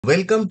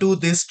Welcome to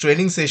this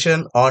training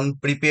session on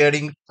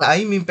preparing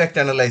time impact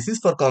analysis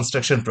for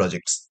construction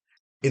projects.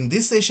 In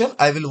this session,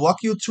 I will walk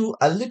you through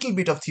a little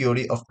bit of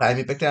theory of time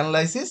impact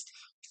analysis,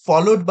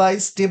 followed by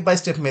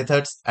step-by-step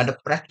methods and a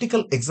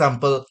practical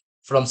example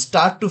from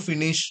start to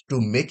finish to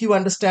make you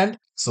understand.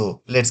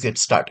 So let's get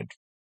started.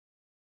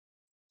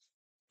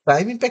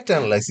 Time impact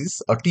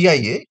analysis or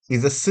TIA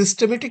is a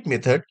systematic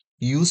method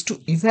used to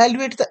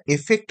evaluate the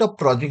effect of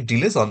project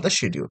delays on the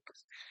schedule.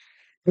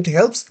 It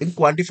helps in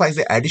quantifying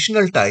the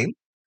additional time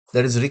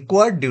that is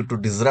required due to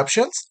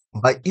disruptions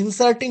by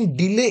inserting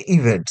delay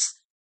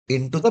events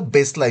into the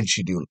baseline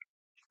schedule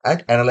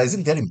and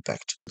analyzing their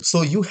impact.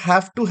 So you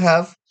have to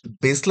have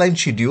baseline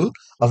schedule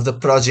of the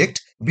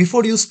project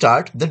before you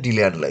start the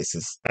delay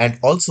analysis. And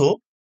also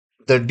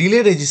the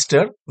delay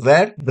register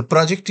where the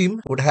project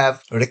team would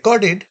have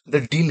recorded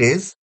the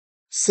delays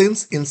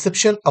since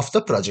inception of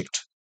the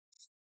project.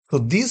 So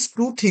these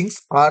two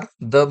things are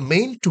the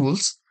main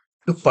tools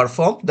to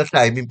perform the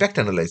time impact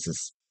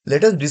analysis.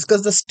 Let us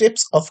discuss the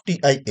steps of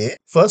TIA.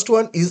 First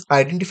one is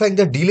identifying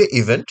the delay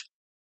event.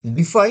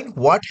 Define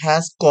what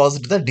has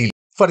caused the delay.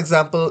 For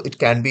example, it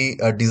can be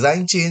a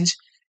design change,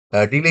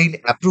 a delay in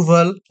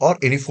approval, or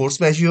any force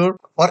majeure,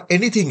 or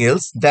anything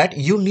else that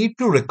you need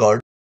to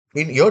record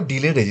in your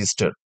delay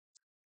register.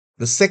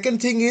 The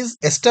second thing is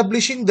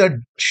establishing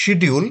the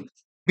schedule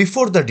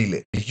before the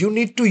delay. You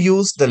need to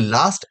use the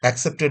last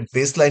accepted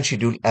baseline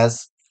schedule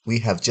as we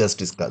have just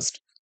discussed.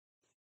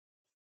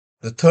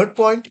 The third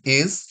point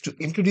is to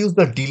introduce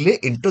the delay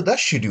into the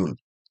schedule.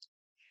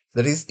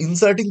 That is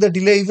inserting the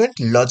delay event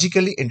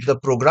logically into the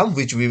program,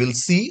 which we will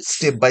see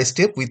step by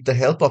step with the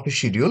help of a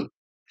schedule.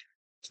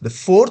 The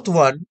fourth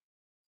one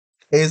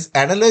is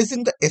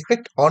analyzing the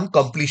effect on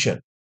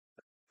completion,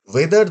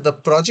 whether the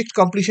project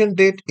completion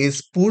date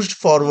is pushed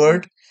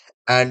forward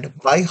and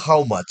by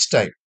how much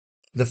time.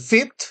 The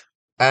fifth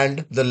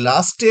and the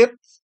last step,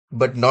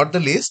 but not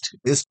the least,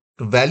 is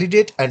to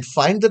validate and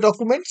find the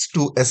documents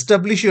to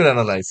establish your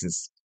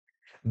analysis.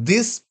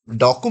 These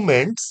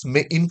documents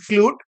may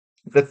include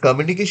the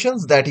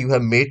communications that you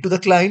have made to the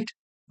client,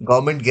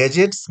 government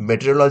gadgets,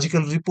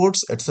 meteorological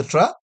reports,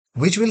 etc.,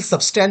 which will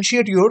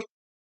substantiate your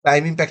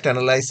time impact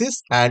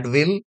analysis and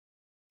will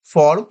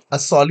form a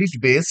solid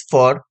base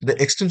for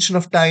the extension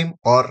of time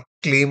or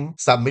claim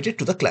submitted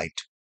to the client.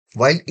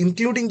 While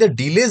including the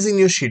delays in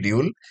your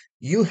schedule,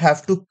 you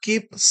have to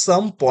keep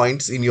some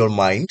points in your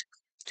mind.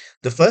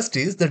 The first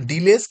is the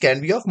delays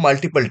can be of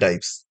multiple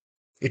types.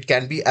 It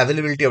can be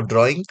availability of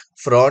drawing,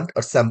 front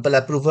or sample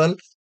approval,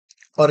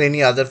 or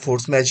any other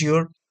force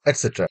majeure,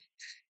 etc.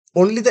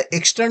 Only the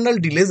external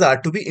delays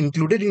are to be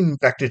included in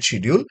impacted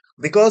schedule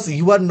because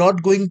you are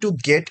not going to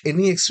get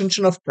any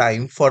extension of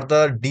time for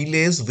the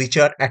delays which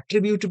are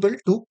attributable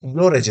to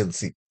your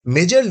agency.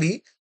 Majorly,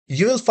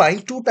 you will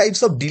find two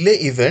types of delay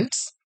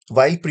events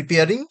while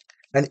preparing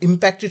an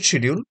impacted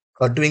schedule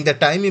or doing the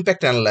time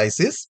impact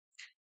analysis.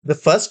 The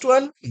first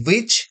one,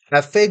 which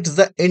affects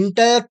the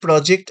entire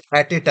project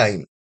at a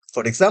time.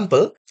 For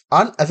example,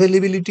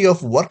 unavailability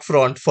of work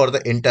front for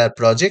the entire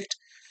project,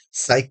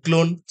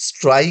 cyclone,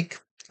 strike,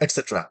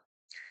 etc.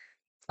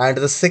 And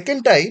the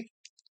second type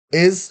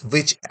is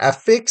which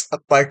affects a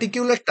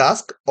particular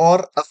task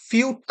or a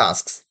few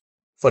tasks.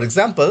 For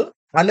example,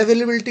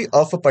 unavailability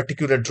of a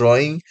particular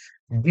drawing,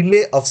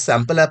 delay of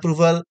sample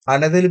approval,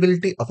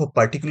 unavailability of a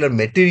particular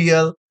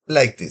material,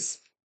 like this.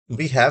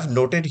 We have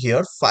noted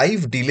here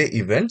 5 delay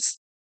events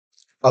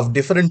of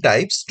different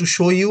types to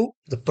show you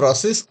the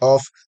process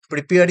of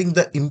preparing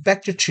the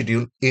impacted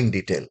schedule in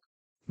detail.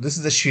 This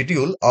is the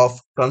schedule of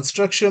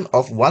construction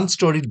of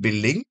one-story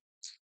building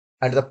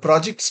and the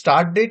project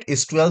start date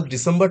is 12th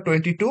December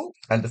 22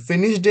 and the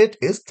finish date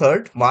is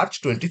 3rd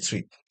March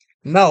 23.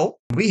 Now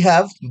we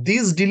have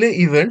these delay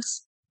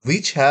events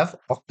which have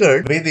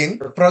occurred within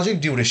the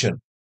project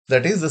duration,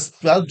 that is the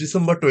 12th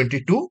December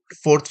 22 to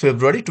 4th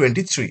February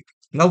 23.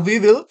 Now we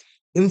will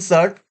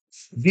insert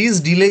these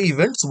delay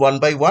events one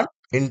by one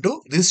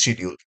into this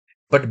schedule.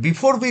 But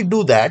before we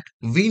do that,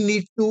 we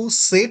need to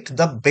set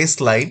the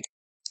baseline.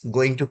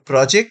 Going to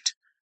project,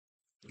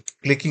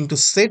 clicking to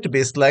set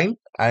baseline,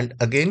 and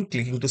again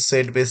clicking to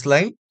set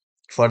baseline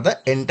for the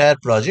entire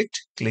project,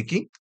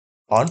 clicking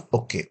on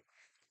OK.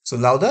 So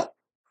now the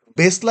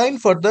baseline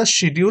for the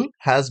schedule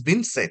has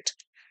been set.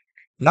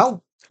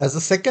 Now, as a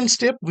second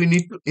step, we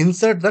need to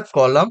insert the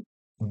column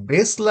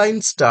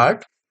baseline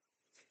start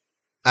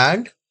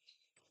and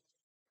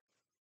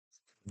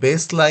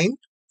baseline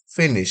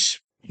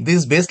finish.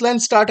 This baseline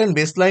start and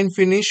baseline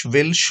finish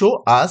will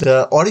show us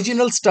the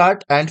original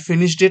start and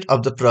finish date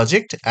of the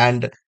project,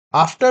 and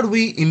after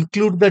we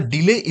include the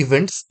delay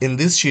events in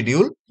this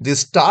schedule, the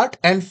start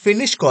and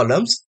finish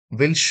columns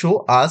will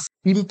show us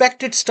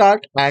impacted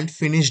start and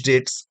finish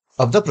dates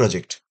of the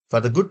project. For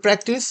the good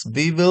practice,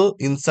 we will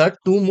insert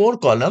two more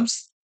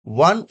columns.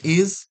 One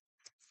is,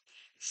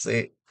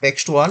 say,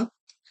 text one,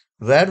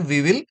 where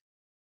we will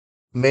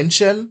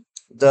mention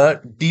the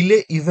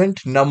delay event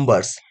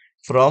numbers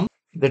from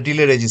the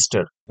delay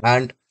register,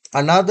 and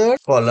another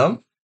column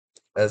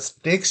as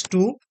text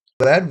 2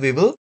 where we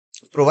will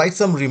provide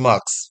some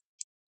remarks.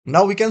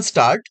 Now we can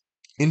start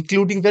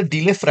including the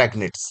delay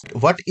fragments.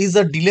 What is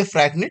a delay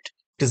fragment?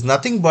 It is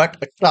nothing but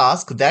a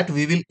task that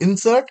we will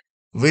insert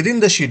within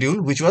the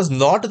schedule which was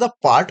not the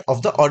part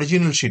of the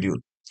original schedule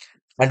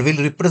and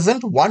will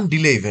represent one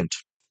delay event.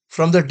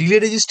 From the delay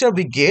register,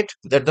 we get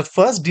that the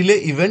first delay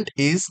event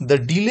is the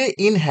delay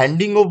in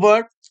handing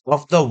over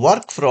of the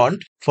work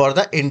front for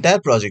the entire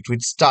project,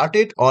 which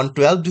started on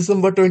 12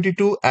 December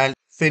 22 and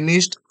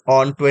finished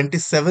on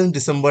 27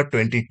 December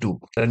 22.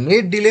 The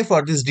net delay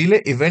for this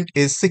delay event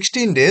is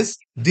 16 days.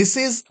 This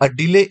is a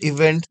delay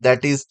event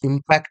that is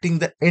impacting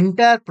the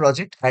entire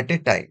project at a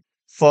time.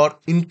 For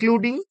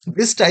including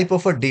this type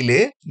of a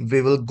delay,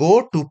 we will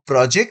go to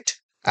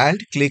project and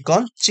click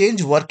on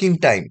change working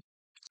time.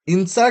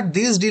 Insert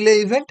this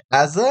delay event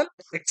as an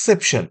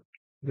exception.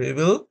 We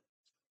will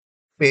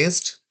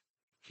paste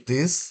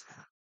this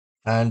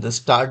and the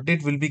start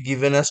date will be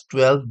given as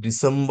 12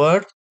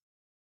 December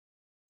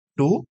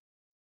to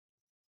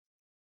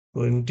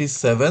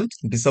 27th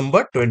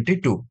December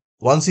 22.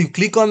 Once you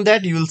click on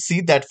that, you will see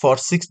that for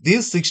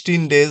these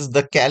 16 days,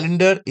 the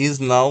calendar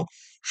is now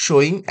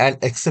showing an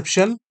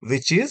exception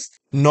which is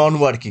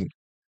non-working.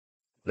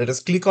 Let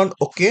us click on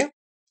OK.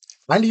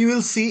 And you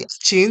will see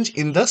change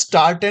in the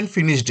start and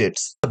finish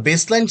dates. The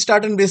baseline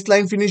start and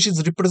baseline finish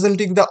is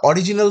representing the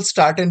original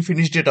start and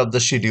finish date of the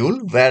schedule,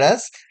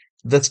 whereas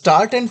the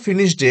start and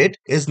finish date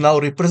is now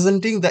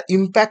representing the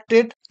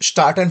impacted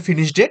start and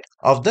finish date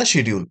of the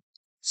schedule.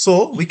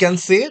 So we can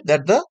say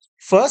that the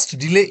first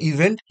delay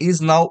event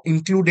is now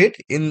included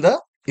in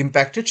the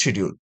impacted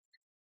schedule.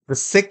 The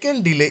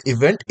second delay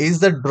event is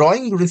the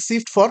drawing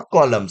received for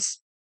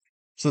columns.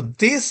 So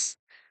this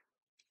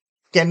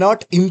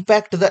cannot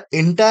impact the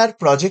entire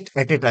project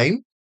at a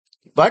time,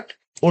 but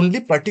only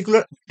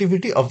particular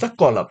activity of the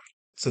column.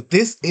 So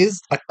this is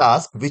a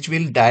task which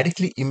will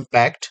directly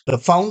impact the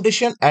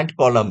foundation and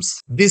columns,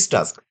 this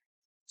task.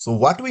 So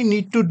what we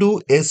need to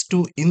do is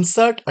to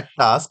insert a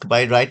task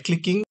by right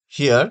clicking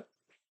here,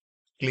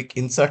 click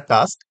insert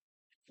task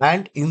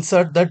and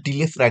insert the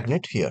delay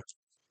fragment here.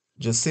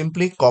 Just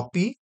simply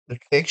copy the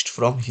text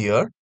from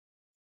here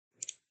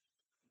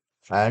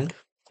and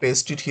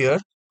paste it here.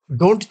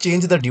 Don't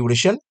change the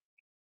duration.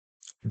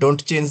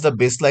 Don't change the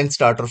baseline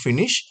start or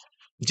finish.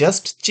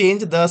 Just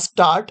change the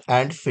start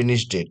and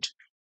finish date.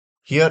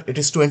 Here it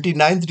is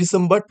 29th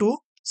December to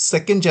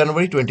 2nd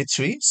January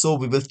 23. So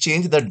we will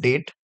change the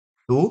date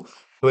to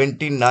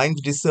 29th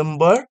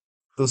December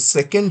to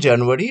 2nd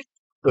January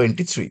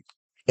 23.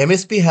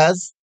 MSP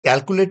has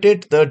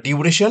calculated the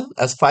duration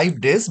as 5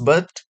 days,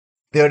 but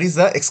there is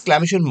a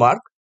exclamation mark.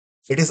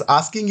 It is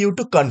asking you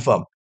to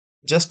confirm.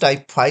 Just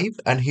type 5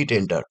 and hit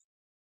enter.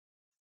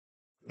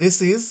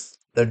 This is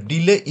the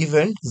delay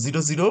event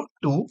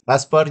 002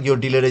 as per your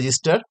delay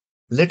register.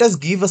 Let us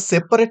give a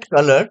separate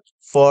color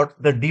for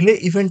the delay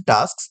event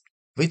tasks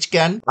which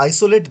can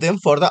isolate them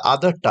for the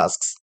other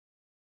tasks.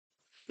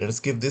 Let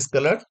us give this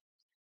color.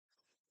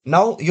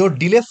 Now your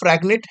delay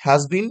fragment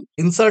has been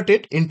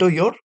inserted into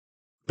your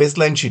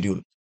baseline schedule.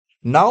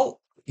 Now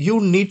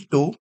you need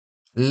to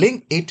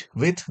link it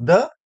with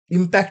the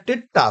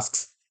impacted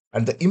tasks.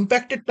 And the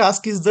impacted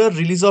task is the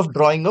release of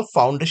drawing of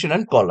foundation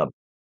and column.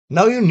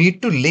 Now you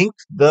need to link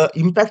the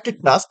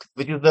impacted task,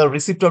 which is the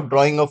receipt of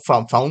drawing of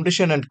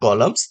foundation and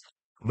columns,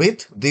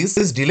 with this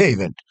delay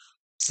event.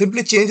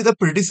 Simply change the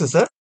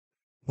predecessor.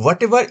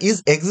 Whatever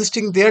is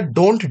existing there,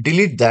 don't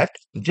delete that.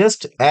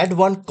 Just add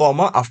one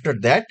comma after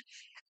that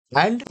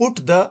and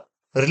put the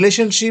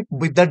relationship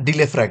with the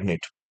delay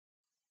fragment.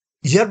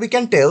 Here we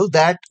can tell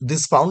that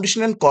this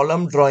foundation and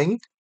column drawing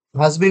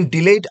has been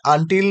delayed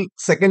until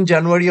 2nd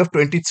January of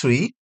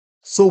 23.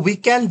 So we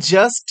can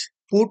just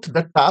put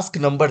the task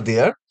number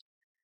there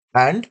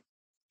and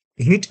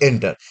hit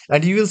enter.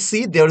 And you will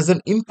see there is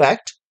an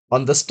impact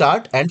on the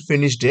start and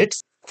finish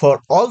dates for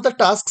all the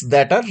tasks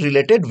that are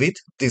related with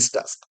this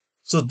task.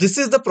 So this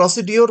is the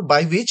procedure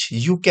by which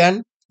you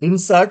can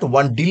insert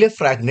one delay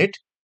fragment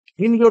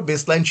in your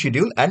baseline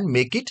schedule and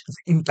make it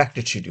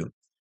impacted schedule.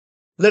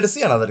 Let us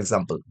see another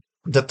example.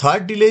 The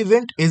third delay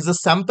event is the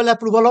sample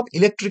approval of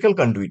electrical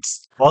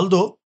conduits.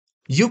 Although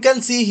you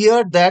can see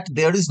here that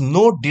there is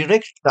no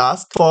direct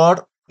task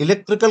for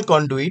electrical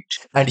conduit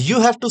and you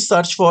have to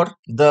search for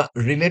the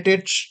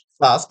related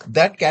task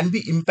that can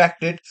be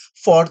impacted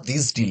for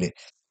this delay.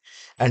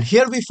 And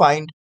here we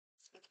find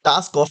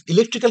task of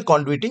electrical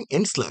conduiting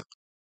in Slack.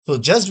 So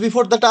just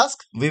before the task,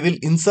 we will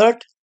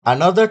insert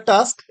another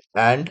task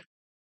and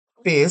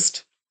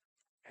paste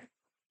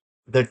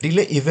the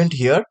delay event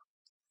here.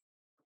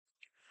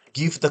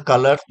 Give the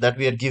color that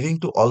we are giving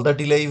to all the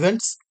delay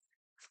events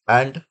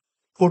and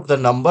put the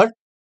number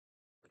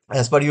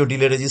as per your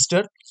delay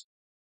register.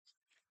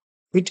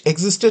 It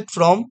existed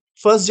from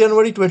 1st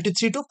January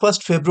 23 to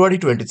 1st February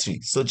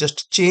 23. So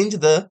just change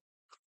the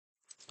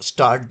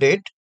start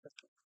date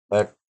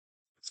at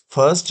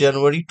 1st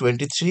January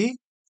 23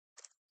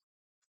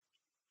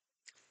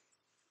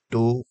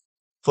 to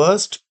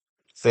 1st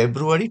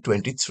February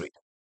 23.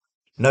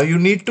 Now you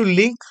need to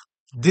link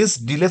this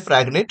delay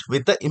fragment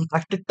with the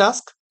impacted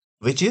task,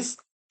 which is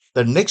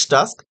the next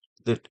task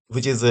that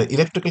which is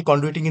electrical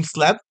conduiting in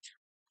slab.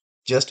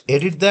 Just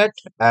edit that,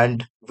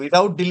 and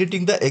without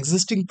deleting the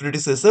existing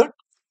predecessor,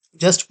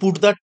 just put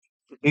the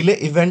delay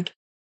event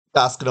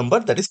task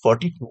number, that is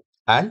 42,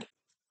 and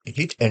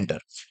hit enter.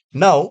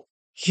 Now,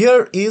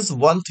 here is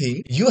one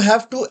thing: you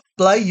have to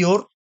apply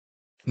your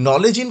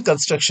knowledge in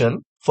construction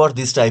for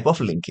this type of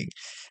linking,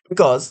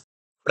 because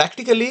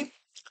practically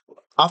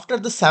after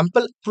the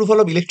sample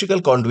approval of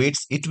electrical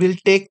conduits, it will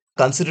take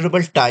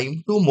considerable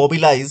time to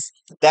mobilize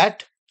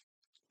that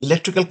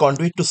electrical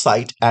conduit to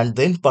site and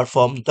then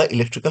perform the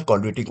electrical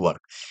conduiting work.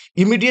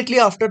 Immediately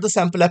after the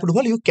sample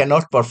approval, you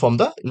cannot perform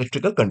the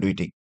electrical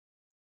conduiting.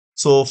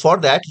 So for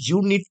that,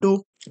 you need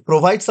to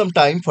provide some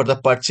time for the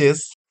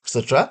purchase,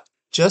 etc.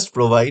 Just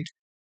provide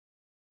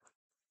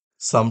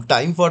some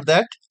time for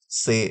that,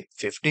 say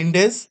 15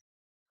 days.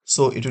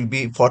 So it will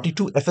be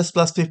 42 FS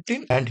plus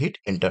 15, and hit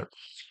enter.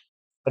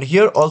 And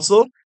here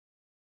also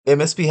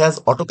MSP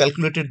has auto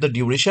calculated the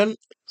duration.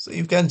 So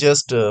you can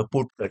just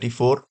put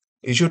 34.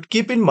 You should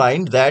keep in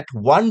mind that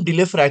one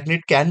delay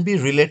fragment can be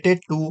related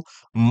to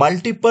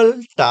multiple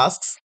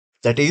tasks.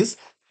 That is,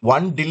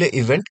 one delay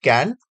event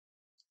can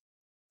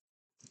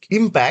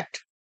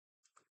impact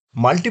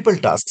multiple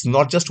tasks,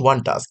 not just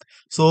one task.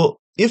 So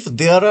if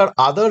there are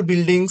other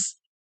buildings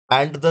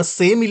and the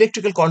same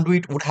electrical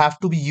conduit would have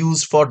to be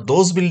used for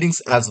those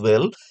buildings as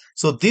well,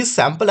 so this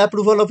sample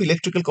approval of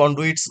electrical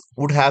conduits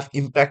would have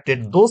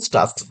impacted those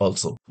tasks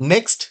also.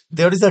 Next,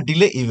 there is a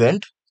delay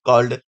event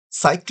called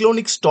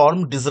cyclonic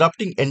storm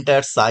disrupting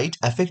entire site,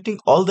 affecting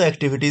all the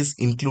activities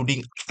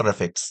including after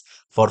effects.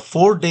 For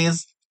 4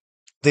 days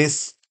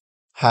this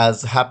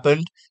has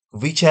happened,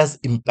 which has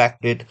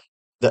impacted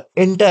the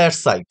entire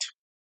site.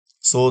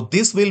 So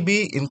this will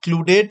be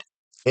included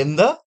in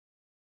the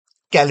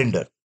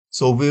calendar.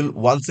 So we'll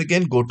once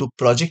again go to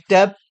project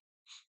tab,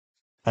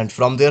 and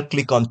from there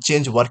click on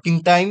change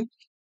working time,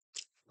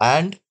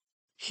 and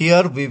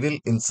here we will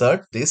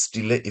insert this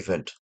delay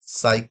event,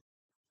 cyclonic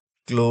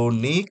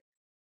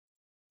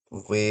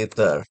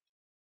weather,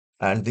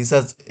 and this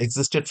has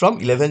existed from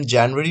 11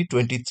 January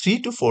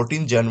 23 to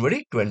 14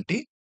 January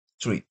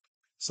 23.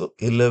 So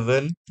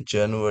 11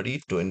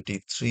 January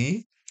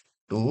 23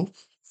 to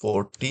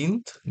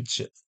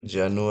 14th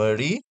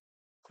January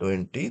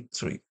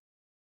 23.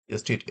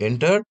 Just hit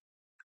enter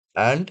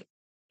and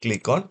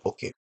click on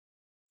OK.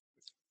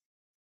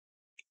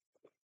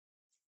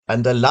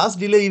 And the last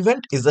delay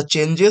event is the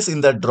changes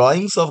in the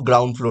drawings of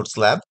ground floor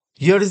slab.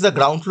 Here is the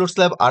ground floor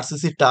slab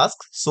RCC task.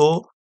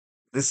 So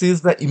this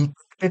is the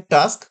impacted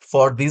task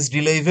for this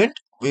delay event.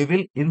 We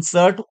will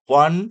insert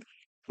one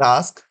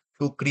task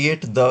to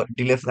create the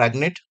delay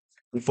fragment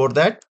before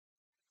that,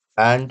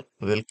 and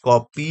we'll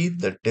copy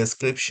the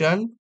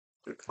description,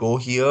 go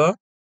here,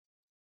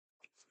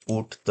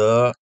 put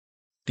the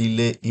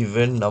delay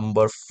event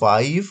number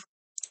 5,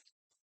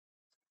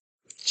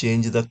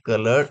 change the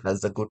color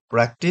as the good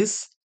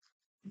practice,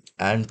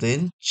 and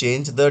then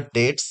change the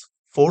dates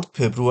 4th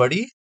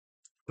February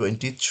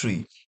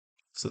 23.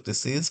 So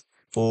this is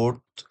 4th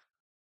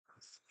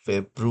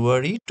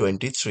February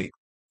 23.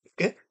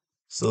 Okay.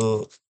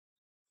 So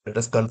let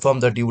us confirm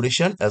the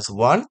duration as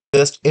 1.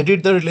 Just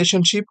edit the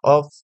relationship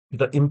of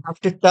the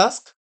impacted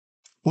task,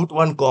 put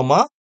 1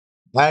 comma,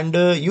 and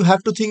you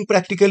have to think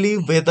practically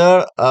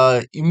whether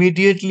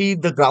immediately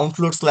the ground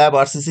floor slab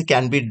RCC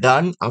can be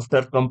done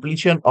after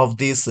completion of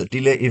this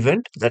delay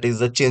event, that is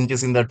the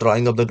changes in the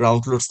drawing of the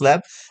ground floor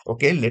slab.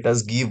 Okay, let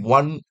us give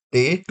 1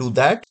 day to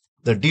that.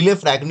 The delay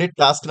fragment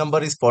task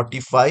number is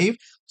 45,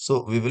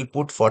 so we will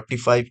put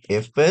 45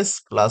 fps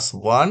plus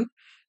 1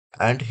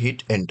 and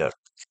hit enter.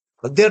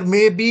 There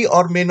may be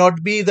or may not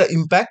be the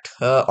impact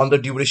on the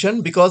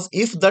duration, because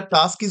if the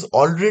task is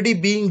already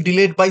being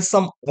delayed by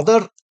some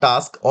other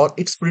task or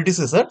its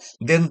predecessor,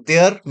 then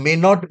there may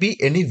not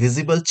be any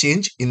visible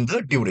change in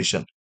the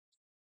duration.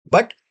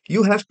 But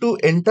you have to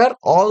enter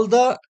all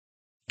the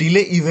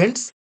delay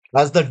events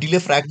as the delay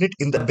fragment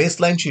in the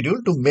baseline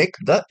schedule to make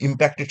the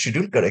impacted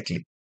schedule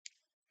correctly.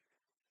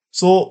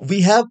 So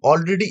we have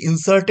already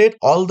inserted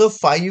all the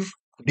 5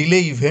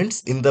 delay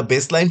events in the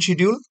baseline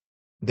schedule.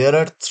 There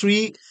are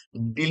 3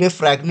 delay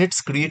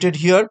fragments created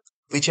here,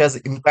 which has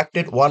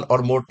impacted one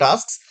or more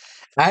tasks.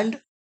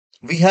 And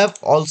we have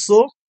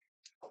also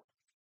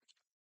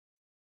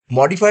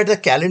modified the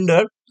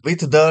calendar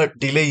with the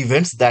delay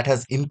events that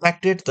has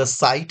impacted the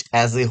site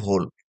as a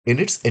whole in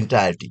its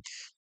entirety.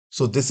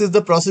 So this is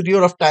the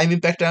procedure of time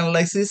impact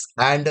analysis,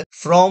 and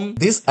from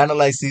this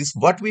analysis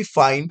what we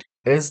find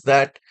is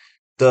that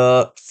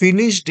the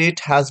finish date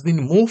has been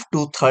moved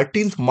to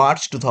 13th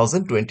March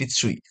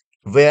 2023,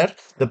 where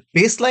the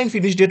baseline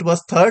finish date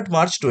was 3rd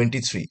March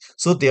 23.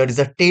 So there is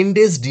a 10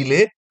 days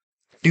delay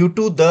due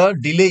to the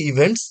delay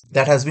events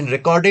that has been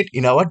recorded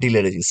in our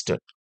delay register.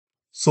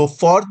 So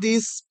for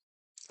this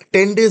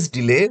 10 days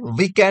delay,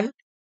 we can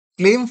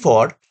claim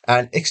for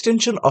an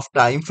extension of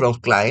time from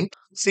client,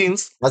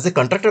 since as a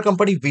contractor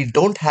company we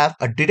don't have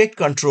a direct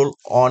control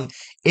on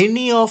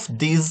any of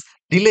these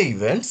delay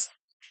events.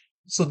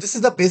 So this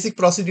is the basic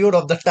procedure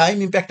of the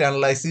time impact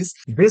analysis.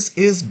 This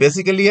is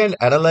basically an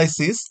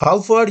analysis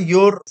how far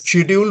your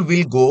schedule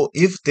will go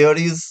if there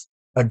is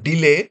a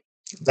delay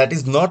that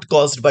is not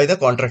caused by the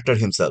contractor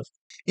himself.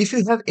 If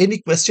you have any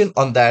question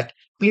on that,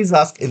 please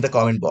ask in the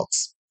comment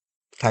box.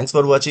 Thanks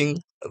for watching.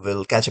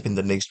 We'll catch up in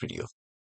the next video.